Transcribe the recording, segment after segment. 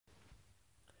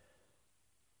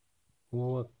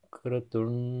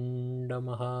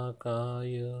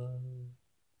वक्रतुण्डमहाकाय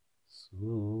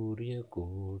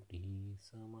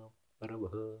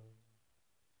सूर्यकोटिसमप्रभ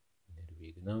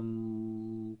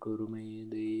निर्विघ्नं कुरु मे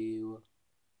देव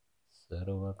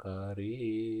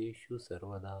सर्वकार्येषु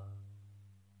सर्वदा।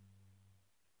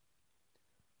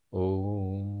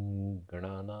 ॐ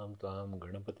गणानां त्वां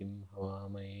गणपतिं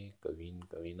हवामहे कवीं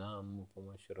कवीनाम्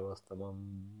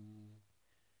उपमश्रवस्तमम्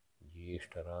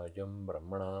ज्येष्ठराजं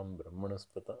ब्रह्मणां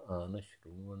ब्रह्मणस्पत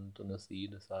आनशृण्वन्तु न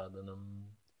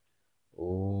सीदसादनम्।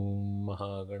 ॐ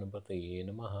महागणपतये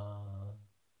नमः।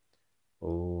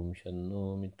 ॐ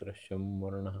शन्नो मित्रशं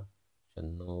वरुणः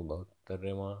शन्नो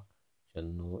भक्तर्यमा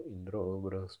शन्नो इन्द्रो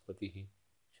बृहस्पतिः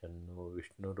शन्नो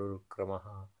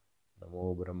विष्णुरुक्रमः।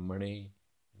 नमो ब्रह्मणे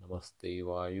नमस्ते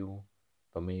वायु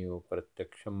त्वमेव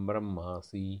प्रत्यक्षं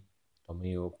ब्रह्मासि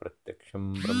त्वमेव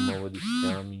प्रत्यक्षं ब्रह्म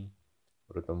वदिष्यामि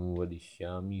ऋतं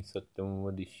वदिष्यामि सत्यं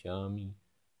वदिष्यामि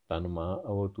तन्मा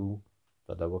अवतु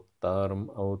तदवक्तारम्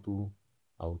अवतु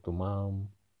अवतु माम्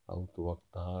अवतु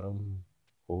वक्तारम्।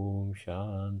 ॐ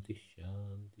शान्ति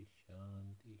शान्ति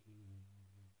शान्तिः।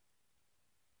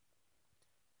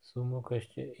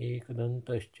 सुमुखश्च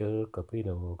एकदन्तश्च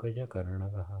कपिलो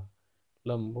गजकर्णकः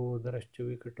लम्बोदरश्च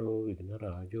विकटो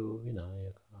विघ्नराजो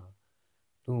विनायकः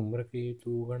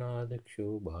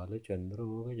धूम्रकेतुगणाध्यक्षो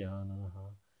बालचन्द्रो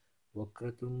गजाननः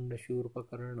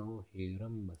वक्रतुण्डशूर्पकर्णो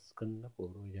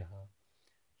हेरम्बस्कन्दपूर्वजः।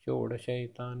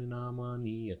 षोडशैतानि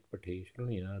नामानि यत्पठे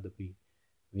शृणुयादपि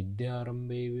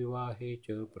विद्यारम्भे विवाहे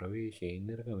च प्रवेशे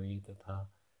निर्गमे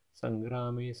तथा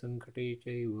सङ्ग्रामे सङ्कटे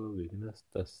चैव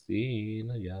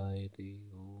विघ्नस्तस्येन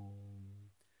जायते। ॐ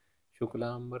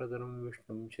शुक्लाम्बरधरं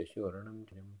विष्णुं शशिवर्णं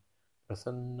चन्द्रं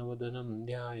प्रसन्नवदनं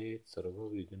ध्यायेत्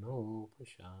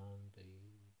सर्वविघ्नोपशान्तये।